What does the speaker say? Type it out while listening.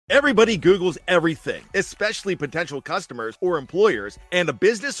Everybody Googles everything, especially potential customers or employers, and a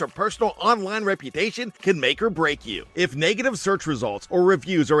business or personal online reputation can make or break you. If negative search results or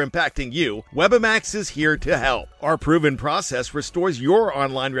reviews are impacting you, Webamax is here to help. Our proven process restores your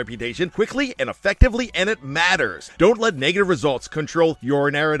online reputation quickly and effectively, and it matters. Don't let negative results control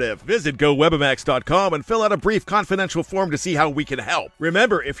your narrative. Visit GoWebamax.com and fill out a brief confidential form to see how we can help.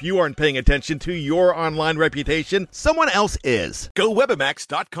 Remember, if you aren't paying attention to your online reputation, someone else is.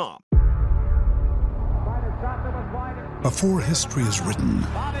 GoWebamax.com. Before history is written,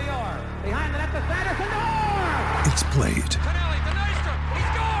 it's played.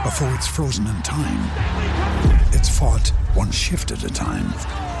 Before it's frozen in time, it's fought one shift at a time.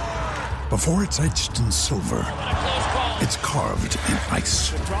 Before it's etched in silver, it's carved in ice.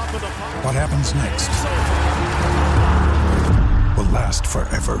 What happens next will last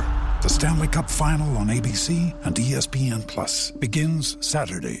forever. The Stanley Cup Final on ABC and ESPN Plus begins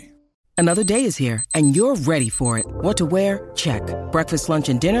Saturday. Another day is here, and you're ready for it. What to wear? Check. Breakfast, lunch,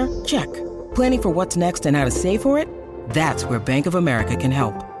 and dinner? Check. Planning for what's next and how to save for it? That's where Bank of America can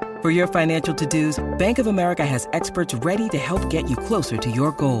help. For your financial to-dos, Bank of America has experts ready to help get you closer to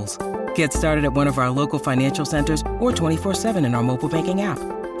your goals. Get started at one of our local financial centers or 24/7 in our mobile banking app.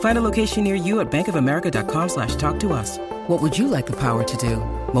 Find a location near you at bankofamerica.com/talktous. What would you like the power to do?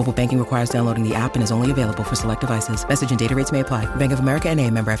 Mobile banking requires downloading the app and is only available for select devices. Message and data rates may apply. Bank of America N.A.,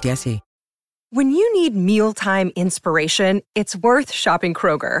 member FDIC. When you need mealtime inspiration, it's worth shopping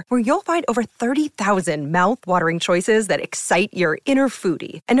Kroger, where you'll find over 30,000 mouth-watering choices that excite your inner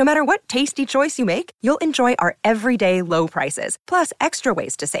foodie. And no matter what tasty choice you make, you'll enjoy our everyday low prices, plus extra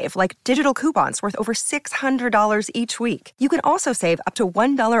ways to save, like digital coupons worth over $600 each week. You can also save up to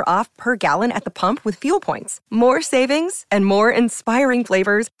 $1 off per gallon at the pump with fuel points. More savings and more inspiring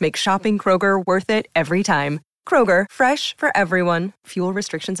flavors make shopping Kroger worth it every time. Kroger, fresh for everyone. Fuel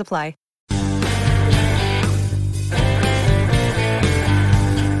restrictions apply.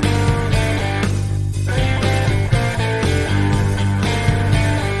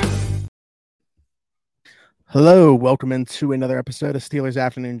 Hello, welcome into another episode of Steelers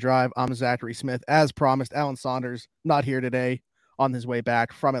Afternoon Drive. I'm Zachary Smith. As promised, Alan Saunders not here today, on his way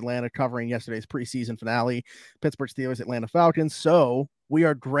back from Atlanta covering yesterday's preseason finale, Pittsburgh Steelers, Atlanta Falcons. So we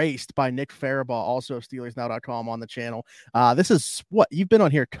are graced by Nick Farabaugh, also of SteelersNow.com on the channel. This is what you've been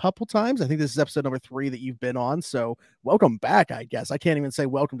on here a couple times. I think this is episode number 3 that you've been on. So welcome back, I guess. I can't even say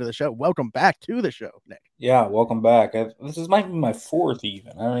welcome to the show. Welcome back to the show, Nick. Yeah, welcome back. Might be my 4th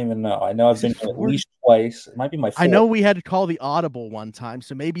even. I don't even know. I know I've been at least twice. It might be my 4th. I know we had to call the audible one time,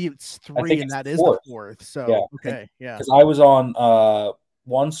 so maybe it's 3 and that is the 4th. So, yeah, okay, yeah. Because I was on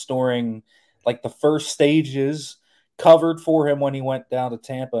once during like the first stages, covered for him when he went down to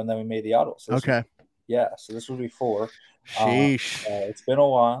Tampa, and then we made the auto. So okay. So this would be 4. Sheesh. It's been a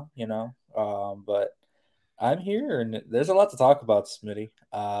while, but I'm here, and there's a lot to talk about, Smitty.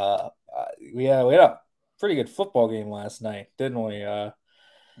 We had a pretty good football game last night, didn't we?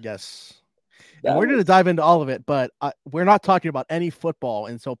 Yes. And we're going to dive into all of it, but we're not talking about any football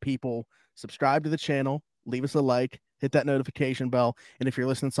until people subscribe to the channel, leave us a like, hit that notification bell, and if you're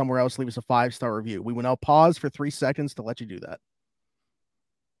listening somewhere else, leave us a 5-star review. We will now pause for 3 seconds to let you do that.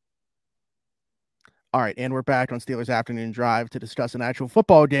 All right, and we're back on Steelers Afternoon Drive to discuss an actual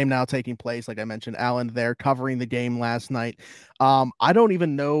football game now taking place. Like I mentioned, Alan there covering the game last night. I don't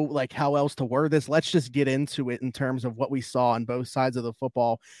even know how else to word this. Let's just get into it in terms of what we saw on both sides of the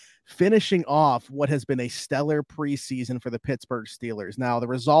football, finishing off what has been a stellar preseason for the Pittsburgh Steelers. Now, the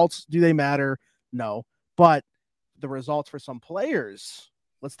results, do they matter? No, but the results for some players,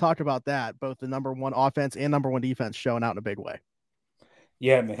 let's talk about that. Both the number 1 offense and number 1 defense showing out in a big way.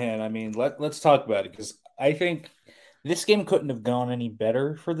 Yeah, man. I mean, let's talk about it, because I think this game couldn't have gone any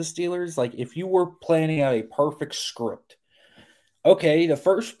better for the Steelers. Like, if you were planning out a perfect script, okay, the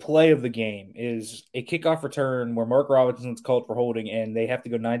first play of the game is a kickoff return where Mark Robinson's called for holding, and they have to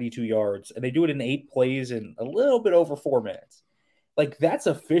go 92 yards, and they do it in 8 plays in a little bit over 4 minutes. Like, that's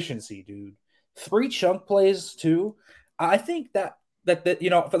efficiency, dude. 3 chunk plays too. I think that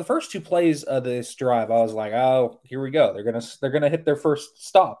for the first 2 plays of this drive, I was like, oh, here we go. They're gonna hit their first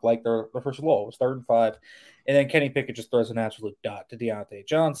stop, like their first lull. It was 3rd and 5, and then Kenny Pickett just throws an absolute dot to Deontay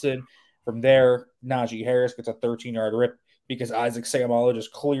Johnson. From there, Najee Harris gets a 13-yard rip because Isaac Seumalo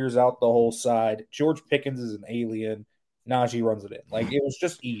just clears out the whole side. George Pickens is an alien. Najee runs it in. Like, it was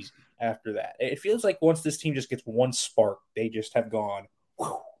just easy after that. It feels like once this team just gets one spark, they just have gone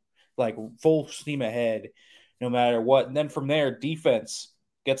like full steam ahead no matter what. And then from there, defense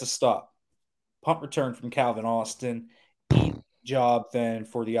gets a stop. Punt return from Calvin Austin. Easy job then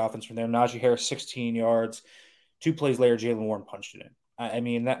for the offense from there. Najee Harris, 16 yards. 2 plays later, Jaylen Warren punched it in. I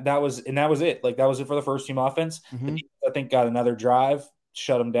mean, that was it. Like, that was it for the first team offense. The Mhm. defense, I think, got another drive,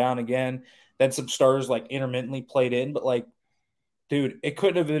 shut them down again. Then some starters like intermittently played in, but like, dude, it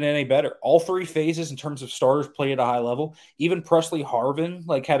couldn't have been any better. All three phases in terms of starters played at a high level. Even Presley Harvin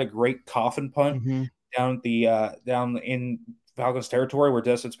like had a great coffin punt Mhm. down in Falcons territory where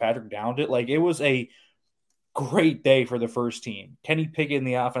Des Fitzpatrick downed it. Like, it was a great day for the first team. Kenny Pickett and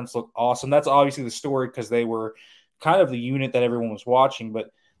the offense looked awesome. That's obviously the story because they were kind of the unit that everyone was watching,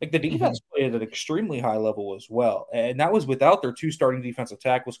 but like the defense played at an extremely high level as well. And that was without their two starting defensive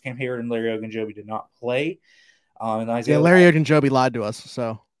tackles. Cam Hayward and Larry Ogunjobi did not play. And Yeah, Isaiah Larry Ogunjobi lied to us.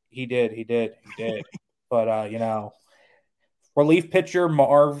 So he did. But relief pitcher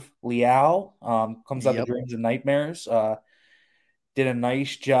Marv Liao comes out of Yep. dreams and nightmares. Did a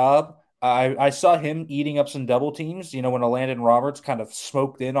nice job. I saw him eating up some double teams. You know, when Landon Roberts kind of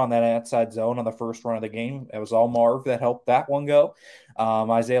smoked in on that outside zone on the first run of the game, it was all Marv that helped that one go.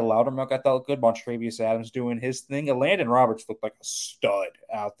 Isaiah Loudermilk, I thought, looked good. Montravius Adams doing his thing. And Landon Roberts looked like a stud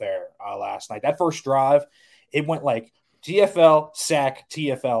out there last night. That first drive, it went like TFL, sack,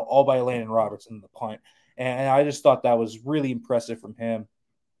 TFL, all by Landon Roberts in the punt. And I just thought that was really impressive from him.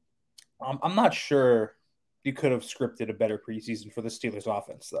 I'm not sure you could have scripted a better preseason for the Steelers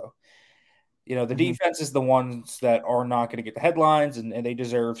offense, though. You know, the defense is the ones that are not going to get the headlines, and they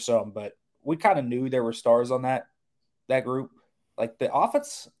deserve some. But we kind of knew there were stars on that group. Like, the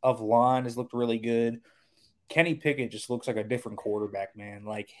offensive line has looked really good. Kenny Pickett just looks like a different quarterback, man.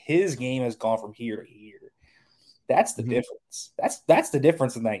 Like, his game has gone from here to here. That's the difference. That's the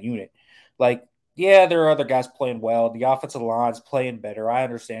difference in that unit. Like, yeah, there are other guys playing well. The offensive line's playing better. I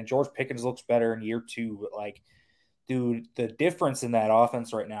understand. George Pickens looks better in year 2, but like, dude, the difference in that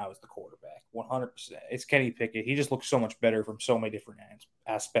offense right now is the quarterback. 100%. It's Kenny Pickett. He just looks so much better from so many different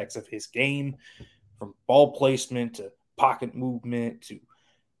aspects of his game, from ball placement to pocket movement to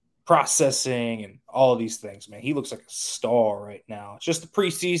processing and all of these things, man. He looks like a star right now. It's just the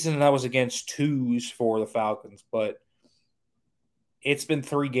preseason, and that was against twos for the Falcons, but it's been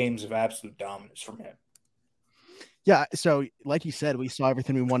 3 games of absolute dominance from him. Yeah, so like you said, we saw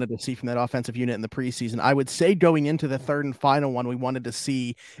everything we wanted to see from that offensive unit in the preseason. I would say going into the third and final one, we wanted to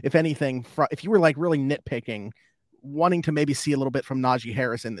see, if anything, if you were like really nitpicking, wanting to maybe see a little bit from Najee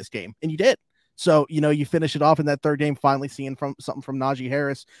Harris in this game, and you did. So, you know, you finish it off in that third game, finally seeing something from Najee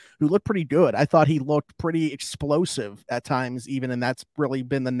Harris, who looked pretty good. I thought he looked pretty explosive at times, even, and that's really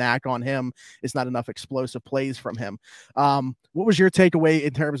been the knack on him. It's not enough explosive plays from him. What was your takeaway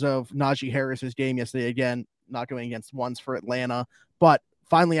in terms of Najee Harris's game yesterday? Again, not going against ones for Atlanta, but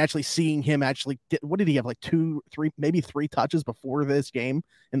finally actually seeing him actually what did he have, like 2, 3, maybe 3 touches before this game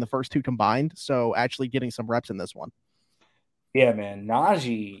in the first 2 combined. So actually getting some reps in this one. Yeah, man.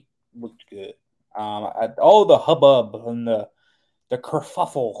 Najee looked good. All the hubbub and the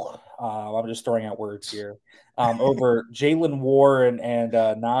kerfuffle, I'm just throwing out words here, over Jaylen Warren and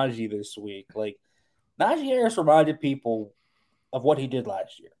Najee this week. Like, Najee Harris reminded people of what he did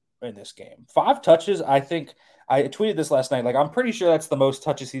last year in this game. 5 touches. I think I tweeted this last night. Like, I'm pretty sure that's the most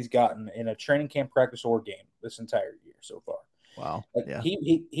touches he's gotten in a training camp, practice, or game this entire year so far. Wow. Like, yeah.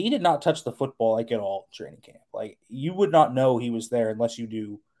 He did not touch the football like at all in training camp. Like, you would not know he was there unless you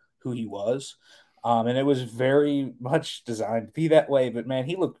knew who he was. And it was very much designed to be that way. But, man,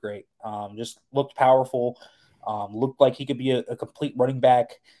 he looked great. Just looked powerful. Looked like he could be a complete running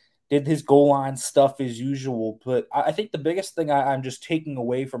back. Did his goal line stuff as usual. But I think the biggest thing I'm just taking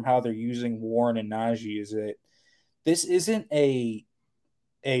away from how they're using Warren and Najee is that this isn't a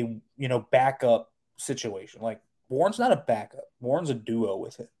backup situation. Like, Warren's not a backup. Warren's a duo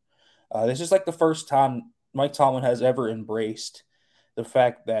with him. This is like the first time Mike Tomlin has ever embraced the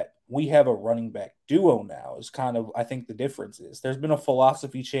fact that we have a running back duo now is kind of, I think, the difference is. There's been a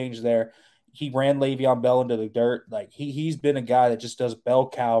philosophy change there. He ran Le'Veon Bell into the dirt. Like, he's been a guy that just does bell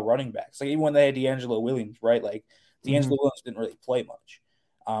cow running backs. Like, even when they had D'Angelo Williams, right? Like, D'Angelo Williams didn't really play much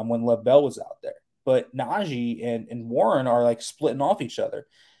when Lev Bell was out there. But Najee and Warren are, like, splitting off each other.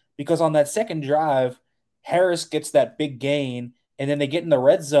 Because on that second drive, Harris gets that big gain, and then they get in the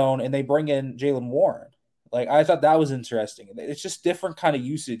red zone, and they bring in Jaylen Warren. Like, I thought that was interesting. It's just different kind of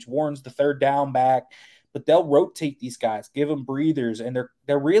usage. Warren's the third down back, but they'll rotate these guys, give them breathers, and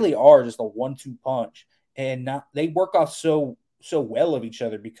they really are just a 1-2 punch. And they work off so well of each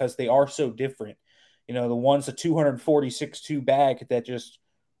other because they are so different. You know, the one's a 246-2 back that just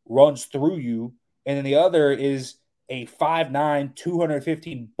runs through you, and then the other is a 5'9",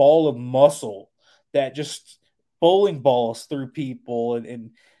 215 ball of muscle that just bowling balls through people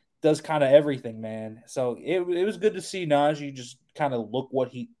and does kind of everything, man. So it was good to see Najee just kind of look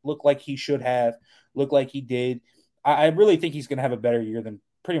like he should have, look like he did. I really think he's going to have a better year than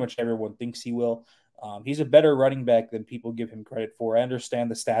pretty much everyone thinks he will. He's a better running back than people give him credit for. I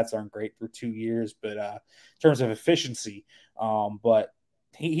understand the stats aren't great for 2 years, but in terms of efficiency, but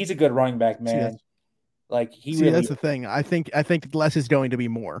he's a good running back, man. That's the thing. I think less is going to be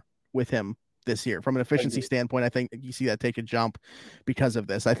more with him this year. From an efficiency standpoint, I think you see that take a jump because of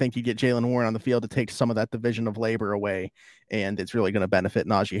this. I think you get Jaylen Warren on the field to take some of that division of labor away, and it's really going to benefit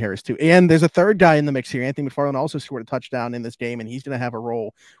Najee Harris too. And there's a third guy in the mix here. Anthony McFarland also scored a touchdown in this game, and he's going to have a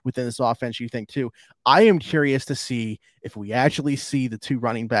role within this offense, you think, too. I am curious to see if we actually see the two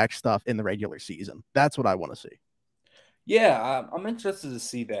running back stuff in the regular season. That's what I want to see. Yeah, I'm interested to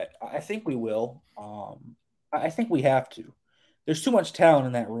see that. I think we will. I think we have to. There's too much talent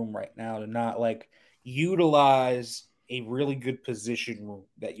in that room right now to not utilize a really good position room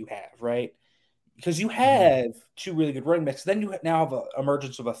that you have, right? Because you have two really good running backs. Then you now have an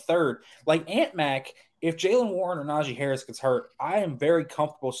emergence of a third. Like Ant Mac, if Jaylen Warren or Najee Harris gets hurt, I am very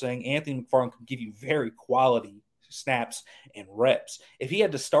comfortable saying Anthony McFarland could give you very quality snaps and reps. If he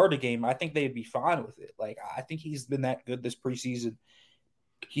had to start a game, I think they'd be fine with it. I think he's been that good this preseason.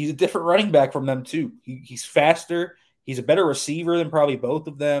 He's a different running back from them too. He's faster. He's a better receiver than probably both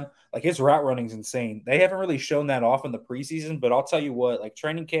of them. His route running is insane. They haven't really shown that off in the preseason, but I'll tell you what,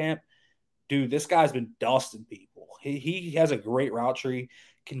 training camp, dude, this guy's been dusting people. He has a great route tree,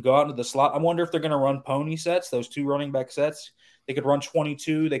 can go out into the slot. I wonder if they're going to run pony sets, those two running back sets. They could run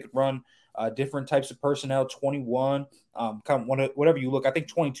 22. They could run different types of personnel, 21, whatever you look. I think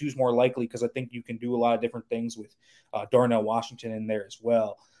 22 is more likely because I think you can do a lot of different things with Darnell Washington in there as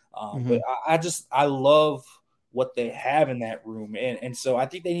well. But I love what they have in that room. And so I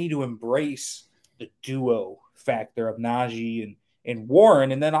think they need to embrace the duo factor of Najee and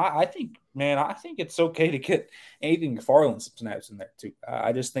Warren. And then I think it's okay to get Anthony McFarland some snaps in there too.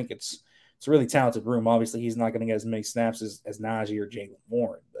 I just think it's a really talented room. Obviously, he's not going to get as many snaps as Najee or Jaylen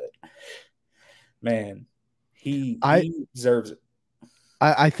Warren, but man, he deserves it.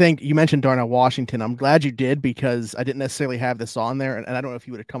 I think you mentioned Darnell Washington. I'm glad you did because I didn't necessarily have this on there, and I don't know if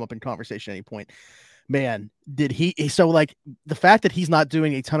you would have come up in conversation at any point. Man, did he? So the fact that he's not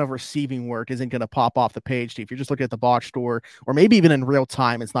doing a ton of receiving work isn't going to pop off the page. If you're just looking at the box score or maybe even in real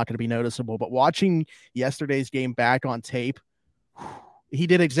time, it's not going to be noticeable. But watching yesterday's game back on tape, he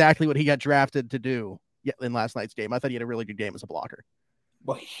did exactly what he got drafted to do in last night's game. I thought he had a really good game as a blocker.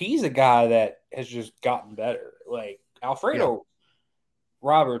 Well, he's a guy that has just gotten better. Alfredo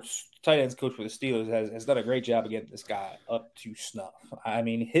Roberts, tight ends coach for the Steelers, has done a great job of getting this guy up to snuff. I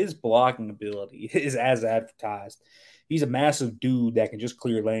mean, his blocking ability is as advertised. He's a massive dude that can just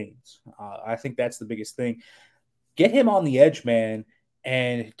clear lanes. I think that's the biggest thing. Get him on the edge, man,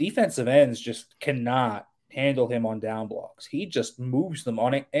 and defensive ends just cannot handle him on down blocks. He just moves them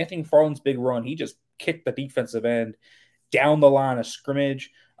on it. Anthony McFarland's big run, he just kicked the defensive end down the line of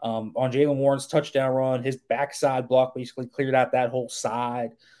scrimmage. On Jaylen Warren's touchdown run, his backside block basically cleared out that whole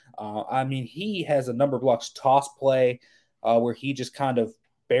side. He has a number of blocks, toss play, where he just kind of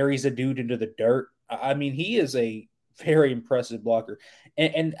buries a dude into the dirt. He is a very impressive blocker.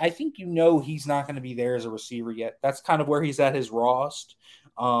 And I think he's not going to be there as a receiver yet. That's kind of where he's at his rawest.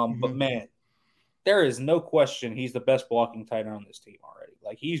 But, man, there is no question he's the best blocking tight end on this team already.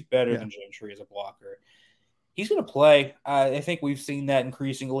 He's better than Gentry as a blocker. He's going to play. I think we've seen that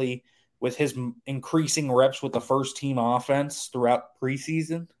increasingly with his increasing reps with the first team offense throughout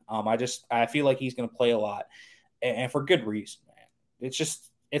preseason. I feel like he's going to play a lot, and for good reason, man.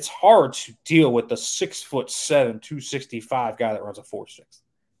 It's hard to deal with the 6'7", 265 guy that runs a 4.6.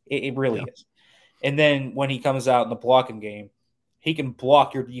 It really is. And then when he comes out in the blocking game, he can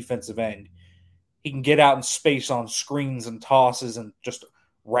block your defensive end. He can get out in space on screens and tosses and just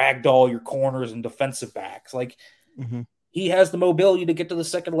ragdoll your corners and defensive backs. He has the mobility to get to the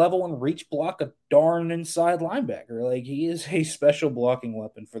second level and reach block a darn inside linebacker. He is a special blocking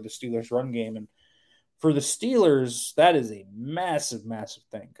weapon for the Steelers run game. And for the Steelers, that is a massive, massive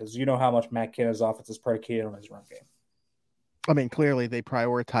thing because you know how much Matt Canada's offense is predicated on his run game. Clearly they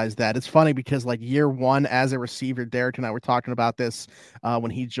prioritize that. It's funny because year one as a receiver, Derek and I were talking about this when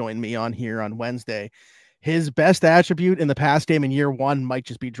he joined me on here on Wednesday. His best attribute in the pass game in year one might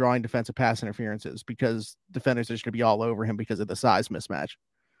just be drawing defensive pass interferences because defenders are just going to be all over him because of the size mismatch.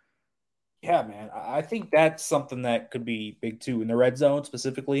 Yeah, man. I think that's something that could be big too in the red zone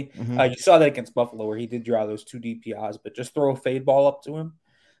specifically. You saw that against Buffalo where he did draw those 2 DPIs, but just throw a fade ball up to him.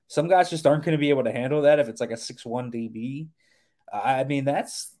 Some guys just aren't going to be able to handle that if it's a 6'1" DB.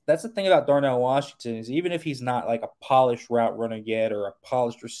 That's the thing about Darnell Washington is even if he's not a polished route runner yet or a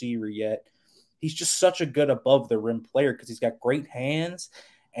polished receiver yet, he's just such a good above the rim player because he's got great hands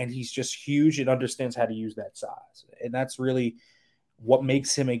and he's just huge and understands how to use that size. And that's really what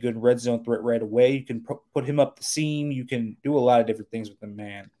makes him a good red zone threat right away. You can put him up the seam. You can do a lot of different things with him,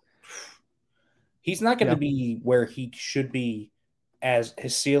 man. He's not going to be where he should be as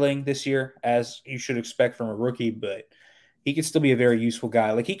his ceiling this year, as you should expect from a rookie, but he could still be a very useful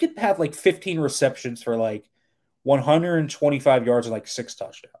guy. Like, he could have like 15 receptions for like 125 yards and like 6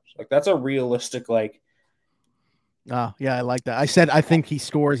 touchdowns. Like, that's a realistic, like. Oh, yeah, I like that. I think he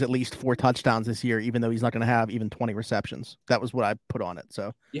scores at least 4 touchdowns this year, even though he's not going to have even 20 receptions. That was what I put on it.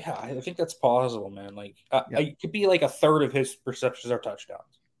 So, yeah, I think that's possible, man. Like, it could be like a third of his receptions are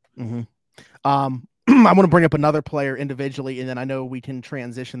touchdowns. Mm-hmm. I want to bring up another player individually, and then I know we can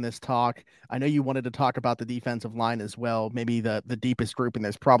transition this talk. I know you wanted to talk about the defensive line as well, maybe the deepest group, and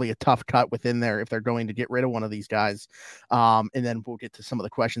there's probably a tough cut within there if they're going to get rid of one of these guys. And then we'll get to some of the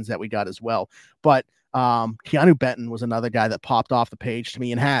questions that we got as well. But Keanu Benton was another guy that popped off the page to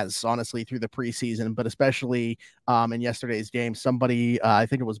me, and has honestly through the preseason, but especially in yesterday's game. Somebody, I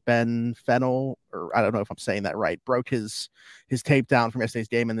think it was Ben Fennell, or I don't know if I'm saying that right, broke his tape down from yesterday's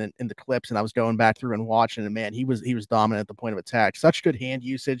game and then in the clips, and I was going back through and watching, and man, he was dominant at the point of attack. Such good hand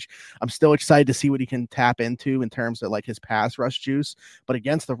usage. I'm still excited to see what he can tap into in terms of like his pass rush juice, but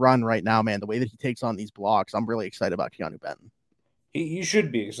against the run right now, man, the way that he takes on these blocks, I'm really excited about Keanu Benton. You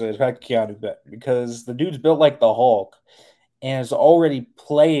should be excited about Keanu Benton because the dude's built like the Hulk and is already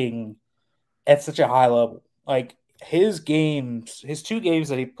playing at such a high level. Like, his 2 games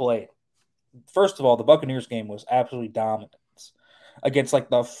that he played, first of all, the Buccaneers game was absolutely dominant against like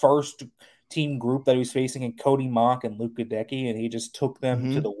the first team group that he was facing in Cody Mock and Luke Goedeke, and he just took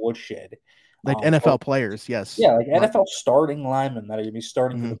them to the woodshed. Like NFL players, yes. Yeah, like NFL starting linemen that are going to be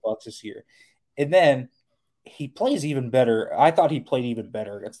starting for the Bucs this year. And then he plays even better. I thought he played even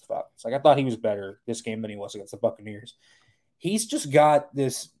better against the Falcons. Like, I thought he was better this game than he was against the Buccaneers. He's just got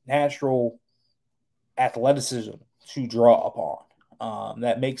this natural athleticism to draw upon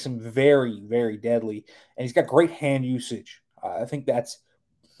that makes him very, very deadly. And he's got great hand usage. I think that's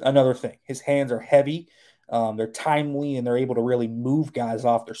another thing. His hands are heavy. They're timely, and they're able to really move guys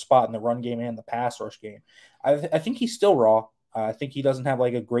off their spot in the run game and the pass rush game. I think he's still raw. I think he doesn't have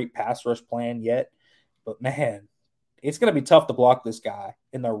like a great pass rush plan yet. But, man, it's going to be tough to block this guy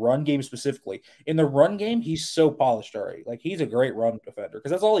in the run game specifically. In the run game, he's so polished already. Like, he's a great run defender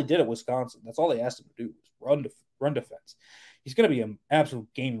because that's all he did at Wisconsin. That's all they asked him to do was run defense. He's going to be an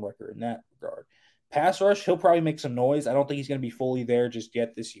absolute game wrecker in that regard. Pass rush, he'll probably make some noise. I don't think he's going to be fully there just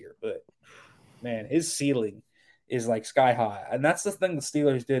yet this year. But, man, his ceiling is like sky high. And that's the thing the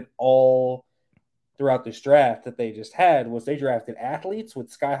Steelers did all throughout this draft that they just had was they drafted athletes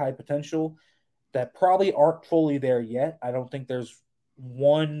with sky high potential that probably aren't fully there yet. I don't think there's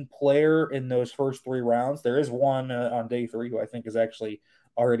one player in those first 3 rounds. There is one on day 3 who I think is actually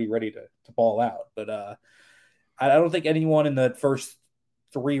already ready to ball out. But I don't think anyone in the first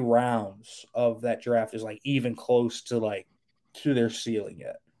 3 rounds of that draft is like even close to their ceiling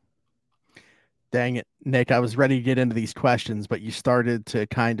yet. Dang it, Nick. I was ready to get into these questions, but you started to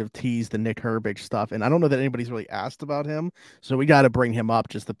kind of tease the Nick Herbig stuff. And I don't know that anybody's really asked about him. So we got to bring him up,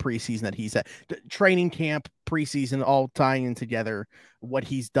 just the preseason that he's at. Training camp, preseason, all tying in together what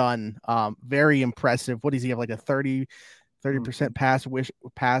he's done. Very impressive. What does he have, like a 30%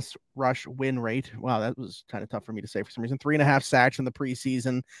 pass rush win rate? Wow, that was kind of tough for me to say for some reason. 3.5 sacks in the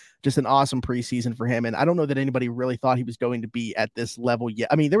preseason. Just an awesome preseason for him. And I don't know that anybody really thought he was going to be at this level yet.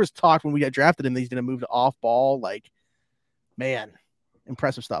 I mean, there was talk when we got drafted him that he's going to move to off ball. Like, man,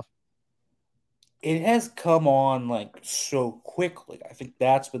 impressive stuff. It has come on like so quickly. I think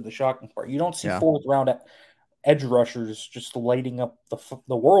that's been the shocking part. You don't see 4th round edge rushers just lighting up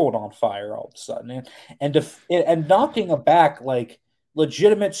the world on fire all of a sudden, and knocking back like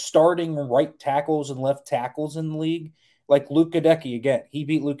legitimate starting right tackles and left tackles in the league, like Luke Goedeke. Again, he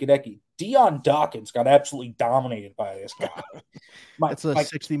beat Luke Goedeke. Dion Dawkins got absolutely dominated by this guy. That's a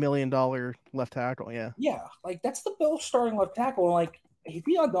 $60 million left tackle. Yeah, like that's the Bills starting left tackle. And like,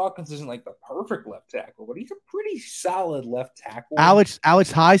 Dion Dawkins isn't like the perfect left tackle, but he's a pretty solid left tackle. Alex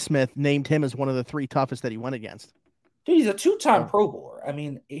Highsmith named him as one of the 3 toughest that he went against. Dude, he's a 2-time Pro Bowler. I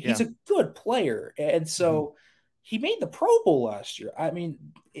mean, he's a good player. And so he made the Pro Bowl last year. I mean,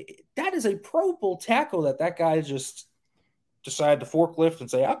 that is a Pro Bowl tackle that guy just decided to forklift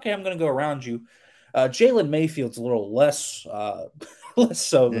and say, okay, I'm going to go around you. Jalen Mayfield's a little less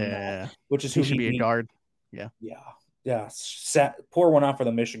so than that, which is who he should be a guard. Yeah. Pour one out for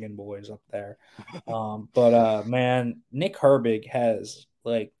the Michigan boys up there. But man, Nick Herbig has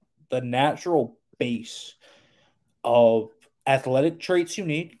like the natural base of athletic traits you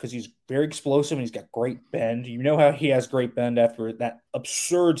need because he's very explosive and he's got great bend. You know how he has great bend after that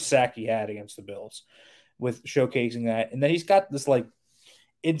absurd sack he had against the Bills with showcasing that. And then he's got this like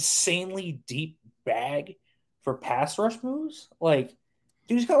insanely deep bag for pass rush moves. Like,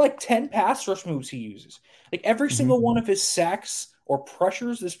 dude, he's got like 10 pass rush moves he uses. Like every single one of his sacks or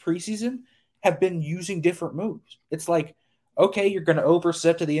pressures this preseason have been using different moves. It's like, okay, you're going to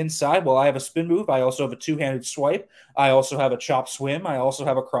overset to the inside. Well, I have a spin move. I also have a two-handed swipe. I also have a chop swim. I also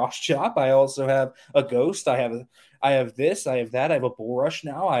have a cross chop. I also have a ghost. I have this. I have that. I have a bull rush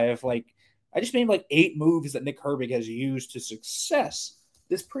now. I just named like 8 moves that Nick Herbig has used to success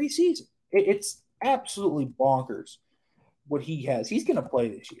this preseason. It's absolutely bonkers what he has. He's going to play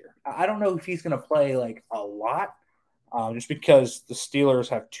this year. I don't know if he's going to play like a lot, just because the Steelers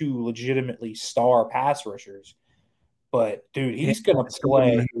have 2 legitimately star pass rushers. But, dude, he's going to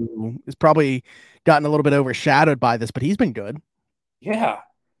play. He's probably gotten a little bit overshadowed by this, but he's been good. Yeah.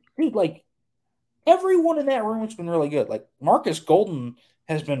 Dude, like, everyone in that room has been really good. Like, Marcus Golden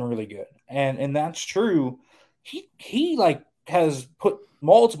has been really good. And that's true. He like, has put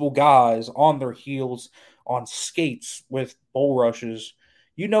multiple guys on their heels on skates with bull rushes.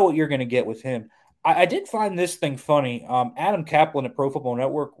 You know what you're going to get with him. I did find this thing funny. Adam Kaplan at Pro Football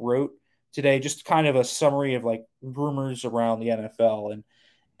Network wrote today just kind of a summary of like rumors around the NFL,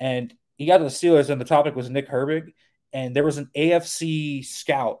 and he got to the Steelers, and the topic was Nick Herbig, and there was an AFC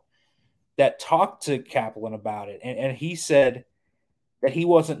scout that talked to Kaplan about it, and he said that he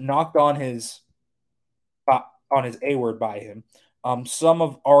wasn't knocked on his A word by him. Some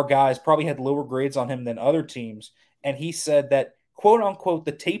of our guys probably had lower grades on him than other teams, and he said that, quote unquote,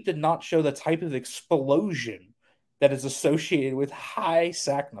 the tape did not show the type of explosion that is associated with high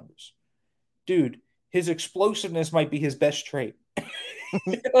sack numbers. Dude, his explosiveness might be his best trait.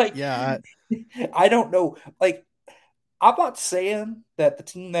 Like, yeah, I don't know. Like, I'm not saying that the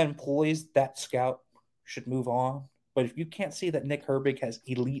team that employs that scout should move on, but if you can't see that Nick Herbig has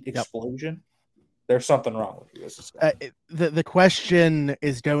elite explosion, there's something wrong with you as a scout. The question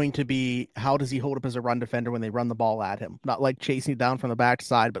is going to be, how does he hold up as a run defender when they run the ball at him? Not like chasing down from the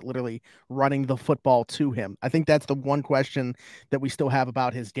backside, but literally running the football to him. I think that's the one question that we still have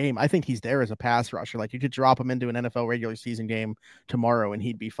about his game. I think he's there as a pass rusher. Like, you could drop him into an NFL regular season game tomorrow and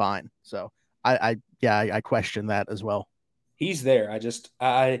he'd be fine. So I question that as well. He's there.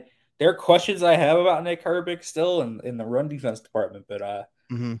 There are questions I have about Nick Herbig still in the run defense department, but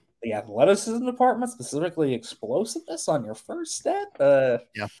the athleticism department, specifically explosiveness on your first step.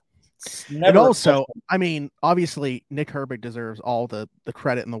 And also, I mean, obviously Nick Herbig deserves all the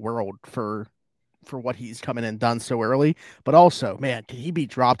credit in the world for what he's come in and done so early, but also, man, can he be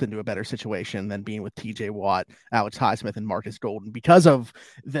dropped into a better situation than being with TJ Watt, Alex Highsmith, and Marcus Golden, because of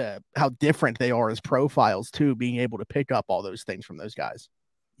how different they are as profiles too, being able to pick up all those things from those guys.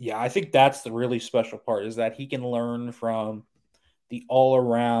 Yeah, I think that's the really special part, is that he can learn from the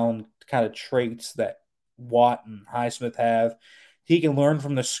all-around kind of traits that Watt and Highsmith have. He can learn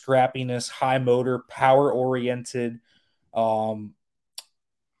from the scrappiness, high motor, power-oriented Marcus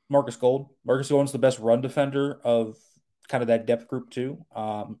Golden. Marcus Golden's the best run defender of kind of that depth group too.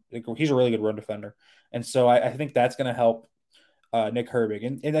 He's a really good run defender. And so I think that's going to help Nick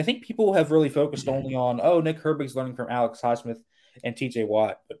Herbig. And I think people have really focused only on, Nick Herbig's learning from Alex Highsmith and TJ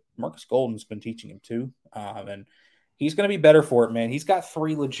Watt, but Marcus Golden's been teaching him too. And he's going to be better for it, man. He's got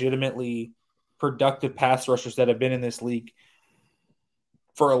 3 legitimately productive pass rushers that have been in this league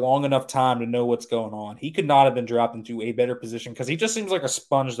for a long enough time to know what's going on. He could not have been dropped into a better position because he just seems like a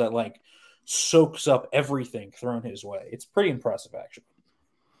sponge that like soaks up everything thrown his way. It's pretty impressive, actually.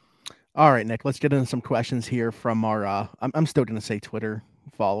 All right, Nick, let's get into some questions here from our, I'm still going to say Twitter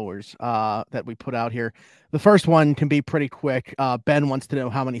followers that we put out here. The first one can be pretty quick. Ben wants to know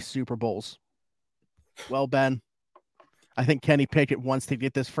how many Super Bowls. Well, Ben, I think Kenny Pickett wants to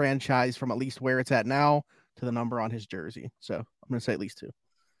get this franchise from at least where it's at now to the number on his jersey. So I'm going to say at least 2.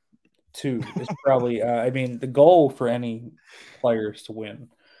 2 is probably, the goal for any player is to win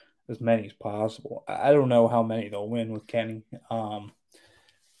as many as possible. I don't know how many they'll win with Kenny.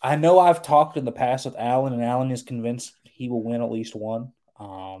 I know I've talked in the past with Alan, and Alan is convinced he will win at least 1.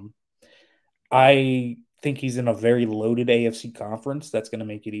 I think he's in a very loaded AFC conference. That's going to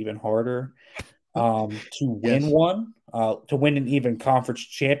make it even harder to win one, to win an even conference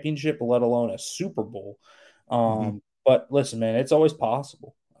championship, let alone a Super Bowl. But listen, man, it's always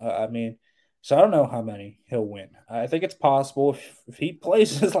possible. So I don't know how many he'll win. I think it's possible if he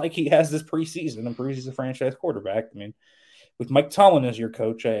plays like he has this preseason and preseason franchise quarterback. With Mike Tomlin as your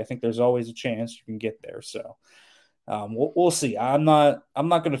coach, I think there's always a chance you can get there. So We'll see. I'm not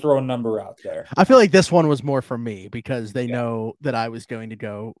going to throw a number out there. I feel like this one was more for me because they know that I was going to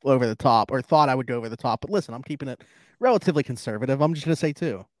go over the top or thought I would go over the top. But listen, I'm keeping it relatively conservative. I'm just going to say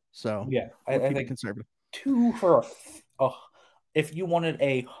 2. So yeah, I think conservative. 2 for if you wanted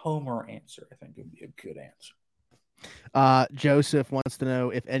a homer answer, I think it would be a good answer. Joseph wants to know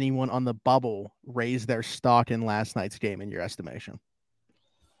if anyone on the bubble raised their stock in last night's game in your estimation.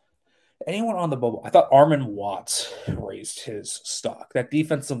 Anyone on the bubble? I thought Armon Watts raised his stock. That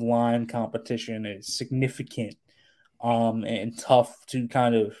defensive line competition is significant and tough to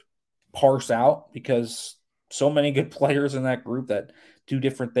kind of parse out because so many good players in that group that do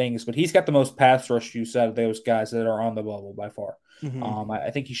different things. But he's got the most pass rush use out of those guys that are on the bubble by far. Mm-hmm.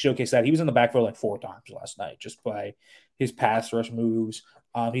 I think he showcased that. He was in the backfield like 4 times last night just by his pass rush moves.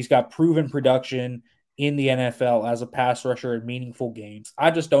 He's got proven production in the NFL as a pass rusher in meaningful games.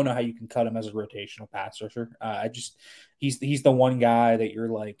 I just don't know how you can cut him as a rotational pass rusher. He's the one guy that you're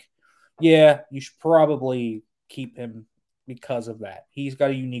like, yeah, you should probably keep him because of that. He's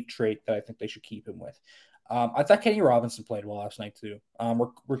got a unique trait that I think they should keep him with. I thought Kenny Robinson played well last night too.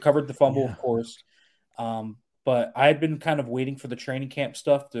 Recovered the fumble, of course. But I had been kind of waiting for the training camp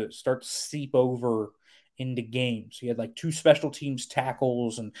stuff to start to seep over into games. He had like 2 special teams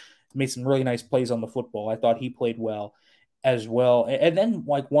tackles and made some really nice plays on the football. I thought he played well as well. And then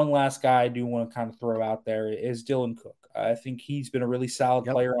like one last guy I do want to kind of throw out there is Dylan Cook. I think he's been a really solid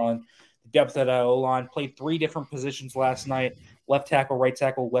player on the depth at O-line, played 3 different positions last night, left tackle, right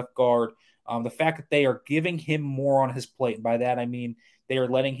tackle, left guard. The fact that they are giving him more on his plate, and by that I mean they are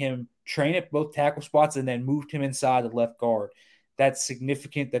letting him train at both tackle spots and then moved him inside the left guard. That's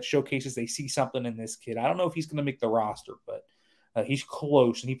significant. That showcases they see something in this kid. I don't know if he's going to make the roster, but he's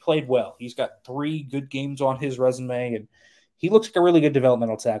close, and he played well. He's got 3 good games on his resume, and he looks like a really good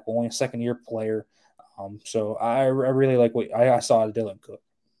developmental tackle, only a second-year player. So I really like what I saw of Dylan Cook.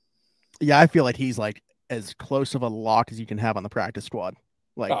 Yeah, I feel like he's like as close of a lock as you can have on the practice squad.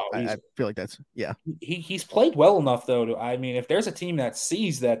 Like I feel like that's He's played well enough though. I mean, if there's a team that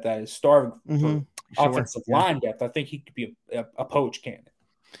sees that is starving for offensive line depth, I think he could be a poach candidate.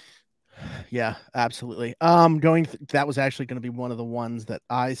 Yeah, absolutely. That was actually going to be one of the ones that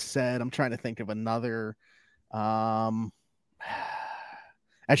I said. I'm trying to think of another. Actually,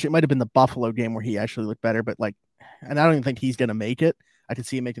 it might have been the Buffalo game where he actually looked better, but and I don't even think he's going to make it. I could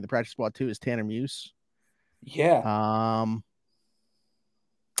see him making the practice squad too. Is Tanner Muse? Yeah.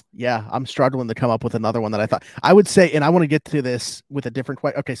 Yeah, I'm struggling to come up with another one that I thought I would say, and I want to get to this with a different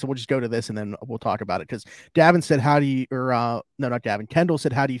question. Okay, so we'll just go to this and then we'll talk about it. Because Davin said, no, not Davin. Kendall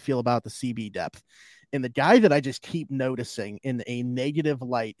said, how do you feel about the CB depth? And the guy that I just keep noticing in a negative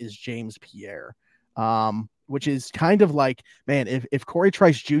light is James Pierre, which is kind of like, man, if Corey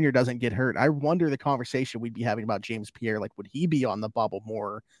Trice Jr. doesn't get hurt, I wonder the conversation we'd be having about James Pierre. Like, would he be on the bubble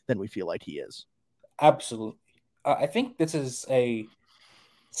more than we feel like he is? Absolutely. I think this is a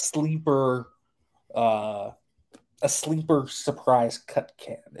sleeper surprise cut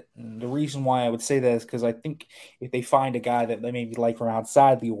candidate. And the reason why I would say that is because I think if they find a guy that they maybe like from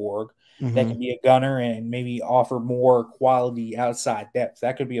outside the org that can be a gunner and maybe offer more quality outside depth,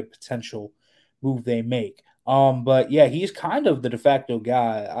 that could be a potential move they make. But yeah, he's kind of the de facto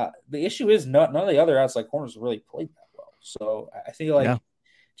guy. The issue is none of the other outside corners really played that well. So I feel like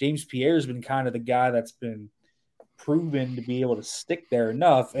James Pierre has been kind of the guy that's been proven to be able to stick there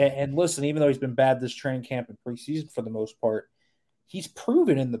enough. And listen, even though he's been bad this training camp and preseason for the most part, he's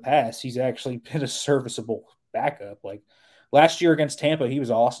proven in the past he's actually been a serviceable backup. Like last year against Tampa, he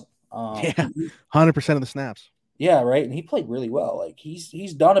was awesome. 100% of the snaps. Yeah, right. And he played really well. Like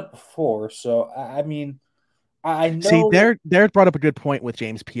he's done it before. So I mean, I know. See, Derek brought up a good point with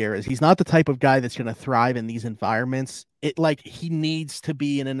James Pierre. Is he's not the type of guy that's going to thrive in these environments. He needs to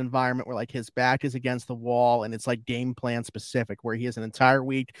be in an environment where his back is against the wall and it's game plan specific, where he has an entire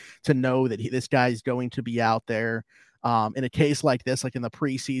week to know that this guy is going to be out there. In a case like this, in the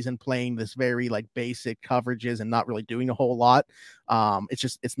preseason, playing this very basic coverages and not really doing a whole lot.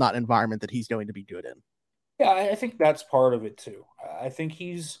 It's not an environment that he's going to be good in. Yeah, I think that's part of it too. I think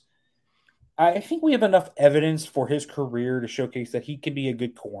we have enough evidence for his career to showcase that he can be a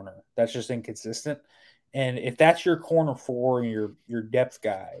good corner. That's just inconsistent. And if that's your corner 4 and your depth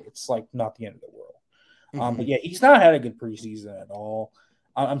guy, it's not the end of the world. But yeah, he's not had a good preseason at all.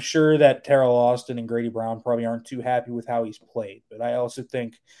 I'm sure that Terrell Austin and Grady Brown probably aren't too happy with how he's played. But I also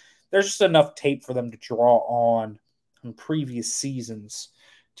think there's just enough tape for them to draw on from previous seasons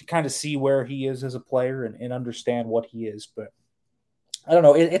to kind of see where he is as a player and understand what he is. But I don't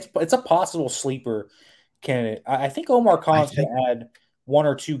know. It's a possible sleeper candidate. I think Omar Khan's going to add 1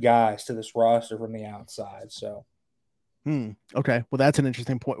 or 2 guys to this roster from the outside. So Okay. Well, that's an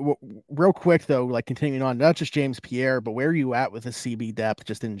interesting point. Real quick though, like continuing on, not just James Pierre, but where are you at with the CB depth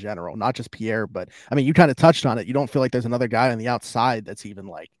just in general? Not just Pierre, but I mean, you kind of touched on it. You don't feel like there's another guy on the outside that's even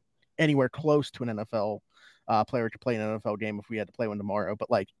like anywhere close to an NFL player to play an NFL game if we had to play one tomorrow. But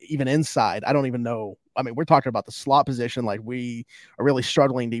like even inside, I don't even know. I mean, we're talking about the slot position. Like we are really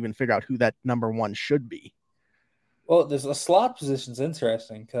struggling to even figure out who that number one should be. Well, there's a slot position's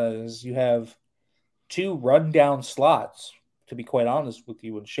interesting because you have two rundown slots, to be quite honest with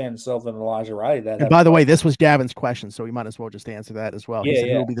you, with Shannon Sullivan and Elijah Riley. And by the way, this was Gavin's question, so we might as well just answer that as well. He said,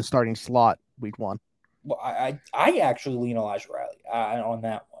 yeah. who will be the starting slot week one? Well, I actually lean Elijah Riley on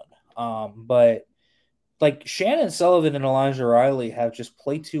that one. But like Shannon Sullivan and Elijah Riley have just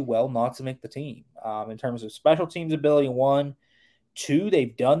played too well not to make the team. In terms of special teams ability, 1, 2,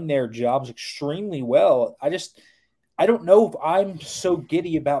 they've done their jobs extremely well. I don't know if I'm so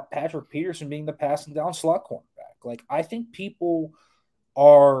giddy about Patrick Peterson being the passing down slot cornerback. Like, I think people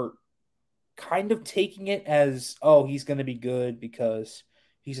are kind of taking it as, oh, he's going to be good because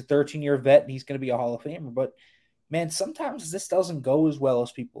he's a 13-year vet and he's going to be a Hall of Famer. But, man, sometimes this doesn't go as well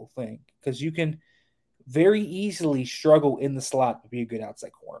as people think because you can very easily struggle in the slot to be a good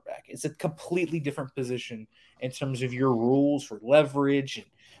outside cornerback. It's a completely different position in terms of your rules for leverage and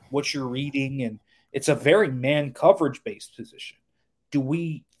what you're reading, and it's a very man coverage based position. Do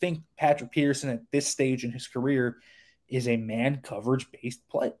we think Patrick Peterson at this stage in his career is a man coverage based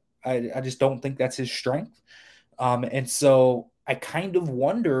player? I just don't think that's his strength. And so I kind of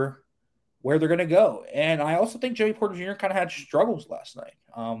wonder where they're going to go. And I also think Joey Porter Jr. kind of had struggles last night.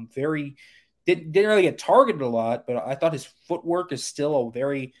 Didn't really get targeted a lot, but I thought his footwork is still a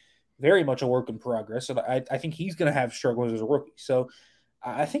very, very much a work in progress. And I think he's going to have struggles as a rookie. So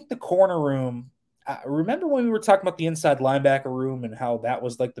I think the corner room, remember when we were talking about the inside linebacker room and how that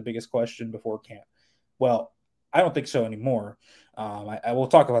was like the biggest question before camp? Well, I don't think so anymore. I will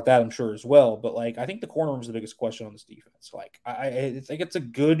talk about that, I'm sure, as well. But like, I think the corner room is the biggest question on this defense. Like, I think it's a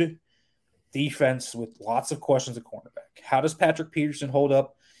good defense with lots of questions at cornerback. How does Patrick Peterson hold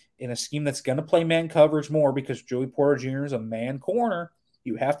up in a scheme that's going to play man coverage more because Joey Porter Jr. is a man corner?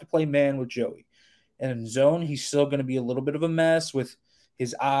 You have to play man with Joey. And in zone, he's still going to be a little bit of a mess with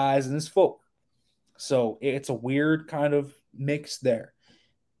his eyes and his footwork. So it's a weird kind of mix there.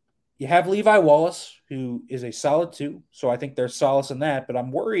 You have Levi Wallace, who is a solid 2, so I think there's solace in that. But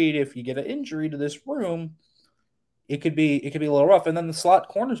I'm worried if you get an injury to this room, it could be a little rough. And then the slot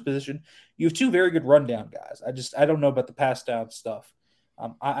corners position, you have 2 very good rundown guys. I don't know about the pass down stuff.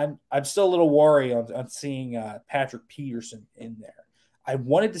 I'm still a little worried on seeing Patrick Peterson in there. I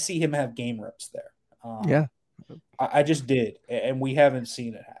wanted to see him have game reps there. Yeah, I just did, and we haven't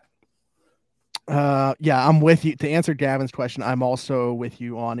seen it happen. Yeah, I'm with you. To answer Gavin's question, I'm also with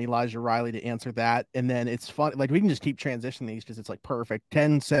you on Elijah Riley to answer that. And then it's fun. Like, we can just keep transitioning these because it's like perfect.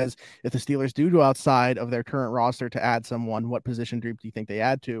 10 says, if the Steelers do go outside of their current roster to add someone, what position group do you think they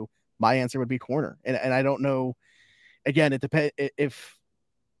add to? My answer would be corner. And I don't know. Again, it depends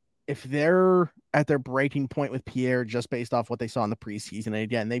if they're at their breaking point with Pierre just based off what they saw in the preseason. And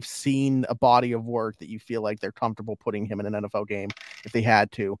again, they've seen a body of work that you feel like they're comfortable putting him in an NFL game if they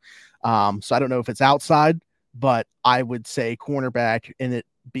had to. So I don't know if it's outside, but I would say cornerback, and it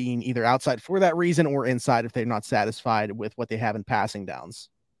being either outside for that reason or inside if they're not satisfied with what they have in passing downs.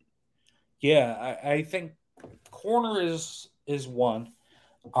 Yeah, I think corner is one.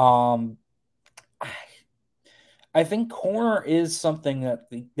 I think corner is something that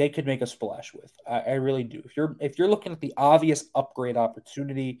they could make a splash with. I really do. If you're looking at the obvious upgrade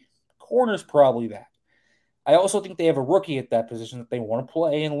opportunity, corner's probably that. I also think they have a rookie at that position that they want to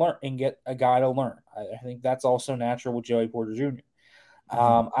play and learn and get a guy to learn. I think that's also natural with Joey Porter Jr.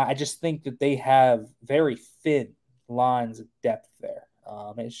 I just think that they have very thin lines of depth there.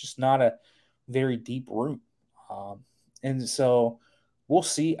 It's just not a very deep room. And so we'll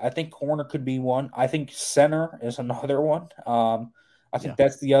see. I think corner could be one. I think center is another one. I think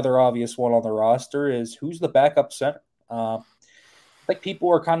that's the other obvious one on the roster is who's the backup center. I think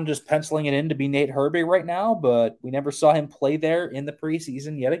people are kind of just penciling it in to be Nate Herbig right now, but we never saw him play there in the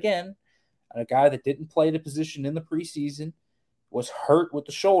preseason yet again. And a guy that didn't play the position in the preseason was hurt with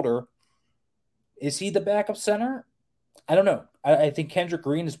the shoulder. Is he the backup center? I don't know. I think Kendrick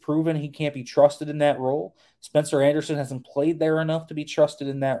Green has proven he can't be trusted in that role. Spencer Anderson hasn't played there enough to be trusted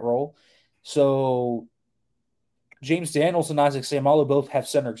in that role. So James Daniels and Isaac Seumalo both have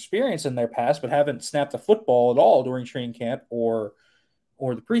center experience in their past, but haven't snapped a football at all during training camp or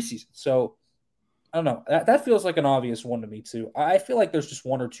the preseason. So I don't know. That feels like an obvious one to me too. I feel like there's just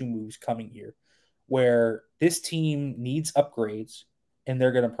one or two moves coming here where this team needs upgrades and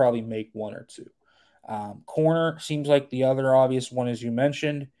they're going to probably make one or two. Corner seems like the other obvious one, as you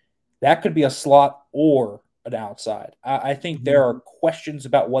mentioned. That could be a slot or an outside. I think there are questions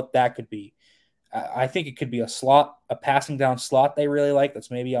about what that could be. I think it could be a slot, a passing down slot they really like that's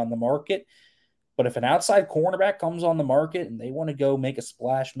maybe on the market. But if an outside cornerback comes on the market and they want to go make a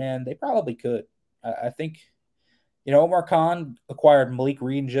splash, man, they probably could. I think, Omar Khan acquired Malik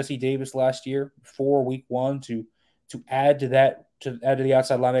Reed and Jesse Davis last year before week 1 to add to that, to add to the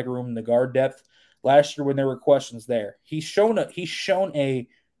outside linebacker room and the guard depth. Last year when there were questions there, he's shown a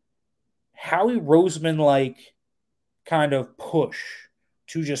Howie Roseman-like kind of push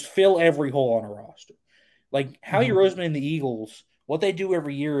to just fill every hole on a roster. Like Howie Roseman and the Eagles, what they do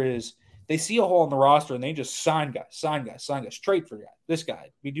every year is they see a hole on the roster and they just sign guys, trade for this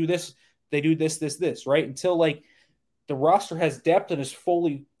guy. We do this, they do this, right? Until like the roster has depth and is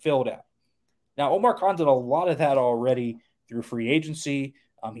fully filled out. Now, Omar Khan did a lot of that already through free agency.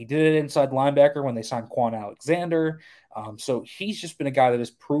 He did it inside linebacker when they signed Quan Alexander. So he's just been a guy that has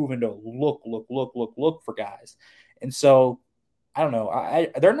proven to look for guys. And so, I don't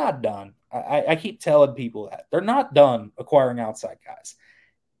know. They're not done. I keep telling people that. They're not done acquiring outside guys.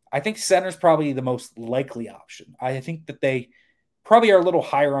 I think center's probably the most likely option. I think that they probably are a little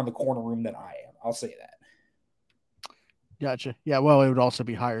higher on the corner room than I am. I'll say that. Gotcha. Yeah, well, it would also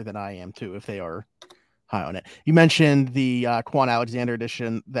be higher than I am, too, if they are high on it. You mentioned the Quan Alexander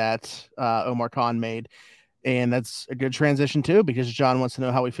edition that Omar Khan made, and that's a good transition, too, because John wants to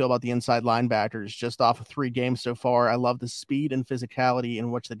know how we feel about the inside linebackers just off of 3 games so far. I love the speed and physicality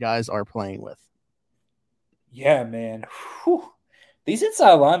in which the guys are playing with. Yeah, man. Whew. These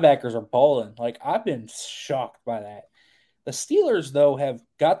inside linebackers are balling. Like, I've been shocked by that. The Steelers, though, have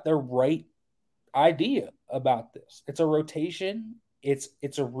got the right idea about this. It's a rotation. It's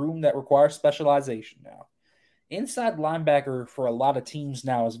a room that requires specialization now. Inside linebacker for a lot of teams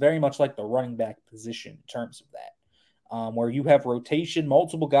now is very much like the running back position in terms of that, where you have rotation,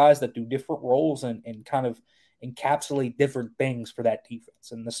 multiple guys that do different roles and kind of encapsulate different things for that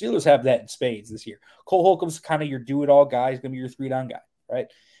defense. And the Steelers have that in spades this year. Cole Holcomb's kind of your do-it-all guy. He's going to be your 3-down guy, right?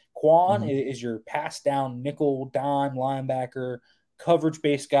 Quan is your pass-down nickel dime linebacker,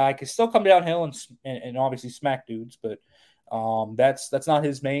 coverage-based guy. Can still come downhill and obviously smack dudes, but that's not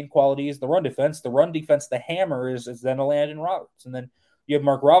his main quality. Is the run defense. The run defense, the hammer is then Landon Roberts, and then you have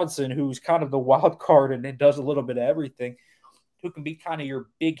Mark Robinson, who's kind of the wild card and does a little bit of everything, who can be kind of your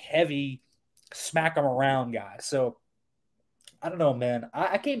big, heavy, smack them around guy. So I don't know, man.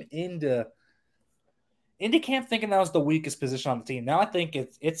 I came into camp thinking that was the weakest position on the team. Now I think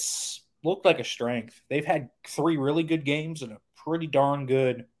it's looked like a strength. They've had 3 really good games and a pretty darn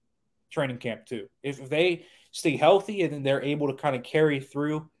good training camp too. If they stay healthy and then they're able to kind of carry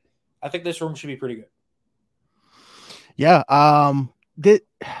through, I think this room should be pretty good. Yeah.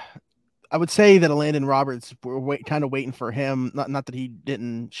 I would say that Landon Roberts, we're kind of waiting for him. Not that he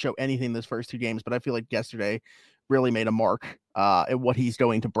didn't show anything this first 2 games, but I feel like yesterday really made a mark at what he's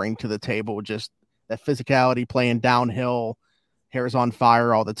going to bring to the table. Just that physicality, playing downhill, hair's on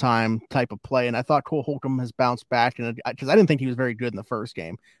fire all the time type of play. And I thought Cole Holcomb has bounced back, and because I didn't think he was very good in the first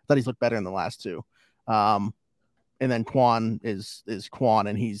game. I thought he's looked better in the last 2. And then Quan is Quan,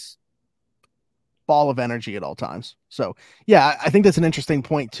 and he's ball of energy at all times. So yeah, I think that's an interesting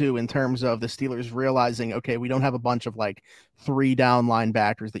point too, in terms of the Steelers realizing, okay, we don't have a bunch of like 3-down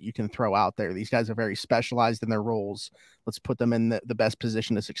linebackers that you can throw out there. These guys are very specialized in their roles. Let's put them in the best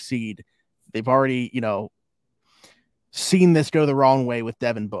position to succeed. They've already, seen this go the wrong way with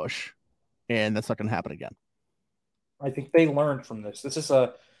Devin Bush, and that's not going to happen again. I think they learned from this. This is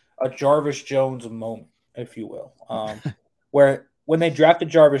a Jarvis Jones moment, if you will, where when they drafted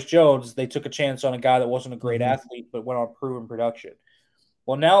Jarvis Jones, they took a chance on a guy that wasn't a great athlete, but went on proven production.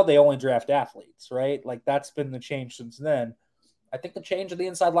 Well, now they only draft athletes, right? Like, that's been the change since then. I think the change of the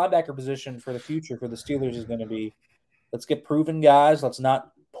inside linebacker position for the future for the Steelers is going to be, let's get proven guys. Let's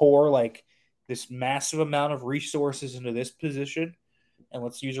not pour like this massive amount of resources into this position, and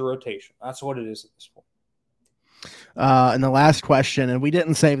let's use a rotation. That's what it is at this point. And the last question, and we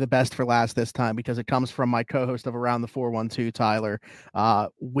didn't save the best for last this time because it comes from my co-host of Around the 412, Tyler.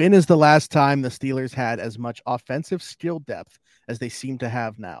 When is the last time the Steelers had as much offensive skill depth as they seem to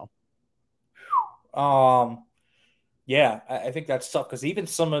have now? Yeah, I think that's tough because even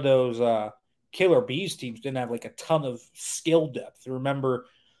some of those Killer Bees teams didn't have like a ton of skill depth. Remember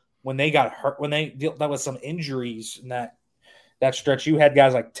when they got hurt, when they dealt with some injuries in that stretch, you had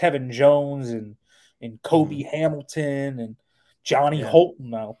guys like Tevin Jones and Kobe Hamilton and Johnny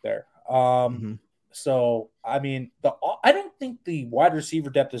Holton out there. So, I mean, I don't think the wide receiver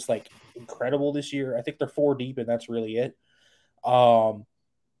depth is like incredible this year. I think they're 4 deep and that's really it. But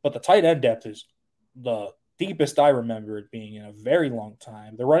the tight end depth is the deepest I remember it being in a very long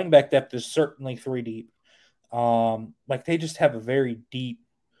time. The running back depth is certainly 3 deep. They just have a very deep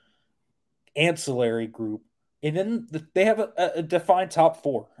ancillary group. And then they have a defined top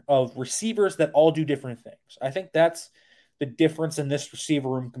 4 of receivers that all do different things. I think that's the difference in this receiver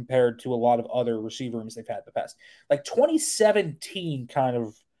room compared to a lot of other receiver rooms they've had in the past. 2017 kind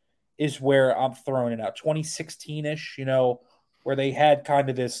of is where I'm throwing it out. 2016-ish, where they had kind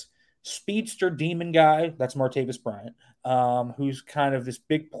of this speedster demon guy. That's Martavis Bryant, who's kind of this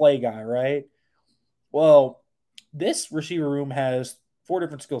big play guy, right? Well, this receiver room has 4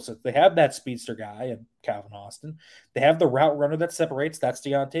 different skill sets. They have that speedster guy and Calvin Austin. They have the route runner that separates. That's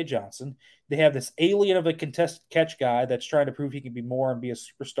Deontay Johnson. They have this alien of a contested catch guy that's trying to prove he can be more and be a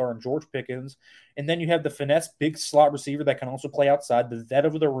superstar in George Pickens. And then you have the finesse big slot receiver that can also play outside, the vet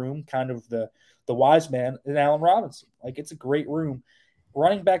of the room, kind of the wise man in Allen Robinson. It's a great room.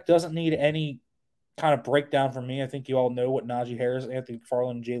 Running back doesn't need any kind of breakdown from me. I think you all know what Najee Harris, Anthony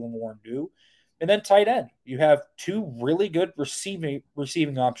McFarland, and Jaylen Warren do. And then tight end. You have 2 really good receiving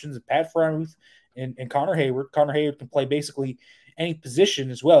options, Pat Freiermuth and Connor Hayward. Connor Hayward can play basically any position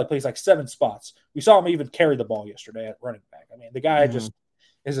as well. He plays 7 spots. We saw him even carry the ball yesterday at running back. I mean, the guy just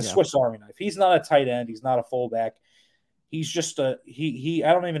is a Swiss Army knife. He's not a tight end. He's not a fullback. He's just I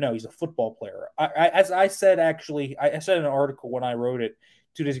don't even know. He's a football player. I said in an article when I wrote it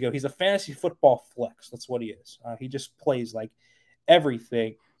 2 days ago, he's a fantasy football flex. That's what he is. He just plays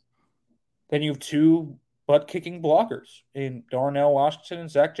everything. Then you have 2 butt-kicking blockers in Darnell Washington and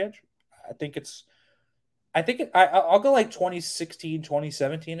Zach Gentry. I'll go 2016,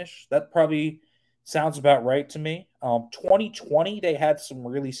 2017-ish. That probably sounds about right to me. 2020, they had some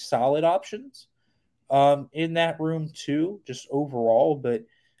really solid options in that room too, just overall, but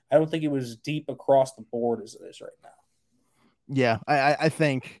I don't think it was deep across the board as it is right now. Yeah, I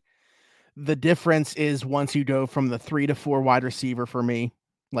think the difference is once you go from the 3 to 4 wide receiver for me.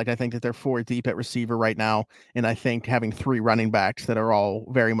 I think that they're 4 deep at receiver right now, and I think having 3 running backs that are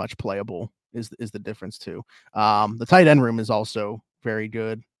all very much playable is the difference too. The tight end room is also very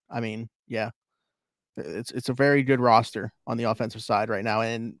good. I mean, yeah, it's a very good roster on the offensive side right now.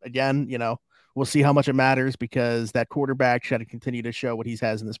 And again, we'll see how much it matters because that quarterback should continue to show what he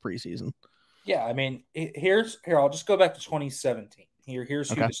has in this preseason. Yeah, I mean, here I'll just go back to 2017. Here's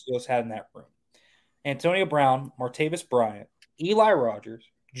who the Steelers had in that room: Antonio Brown, Martavis Bryant, Eli Rogers,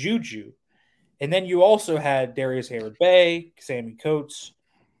 Juju, and then you also had Darius Hayward-Bay, Sammy Coates,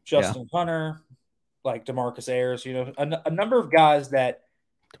 Justin Hunter, DeMarcus Ayers, a number of guys that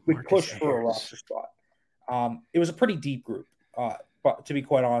would push for a roster spot. It was a pretty deep group, but to be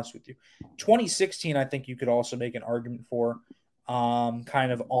quite honest with you. 2016, I think you could also make an argument for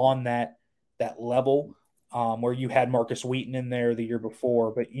kind of on that level where you had Marcus Wheaton in there the year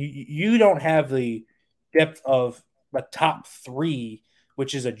before, but you don't have the depth of the top 3,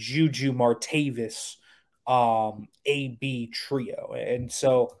 which is a Juju Martavis AB trio. And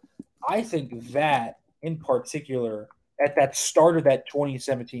so I think that in particular, at that start of that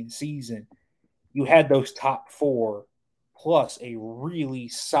 2017 season, you had those top 4 plus a really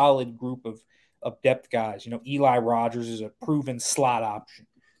solid group of depth guys. Eli Rogers is a proven slot option.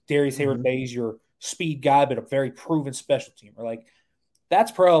 Darius Hayward-Bay is your speed guy, but a very proven special teamer.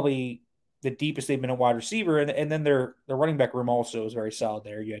 That's probably the deepest they've been a wide receiver. And then their running back room also is very solid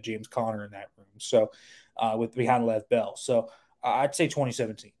there. You had James Conner in that room. So with behind Lev Bell. So I'd say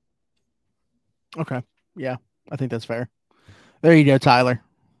 2017. Okay. Yeah, I think that's fair. There you go, Tyler.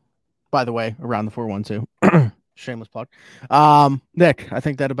 By the way, around the 412. Shameless plug. Nick, I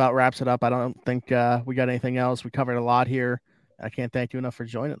think that about wraps it up. I don't think we got anything else. We covered a lot here. I can't thank you enough for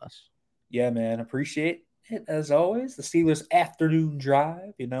joining us. Yeah, man. Appreciate it as always. The Steelers Afternoon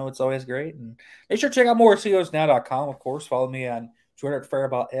Drive. It's always great. And make sure to check out more at SteelersNow.com. Of course, follow me on Twitter at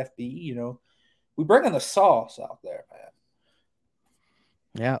FairAboutFB. We bring in the sauce out there, man.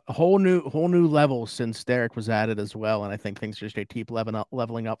 Yeah, a whole new level since Derek was added as well, and I think things just keep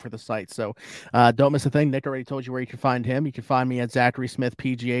leveling up for the site. So don't miss a thing. Nick already told you where you can find him. You can find me at Zachary Smith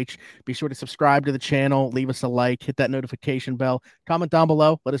PGH. Be sure to subscribe to the channel, leave us a like, hit that notification bell, comment down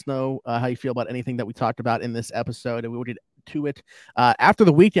below. Let us know how you feel about anything that we talked about in this episode, and we will get to it after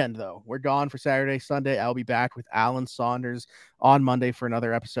the weekend. Though we're gone for Saturday, Sunday. I'll be back with Alan Saunders on Monday for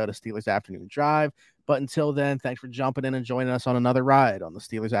another episode of Steelers Afternoon Drive. But until then, thanks for jumping in and joining us on another ride on the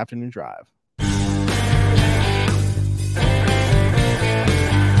Steelers Afternoon Drive.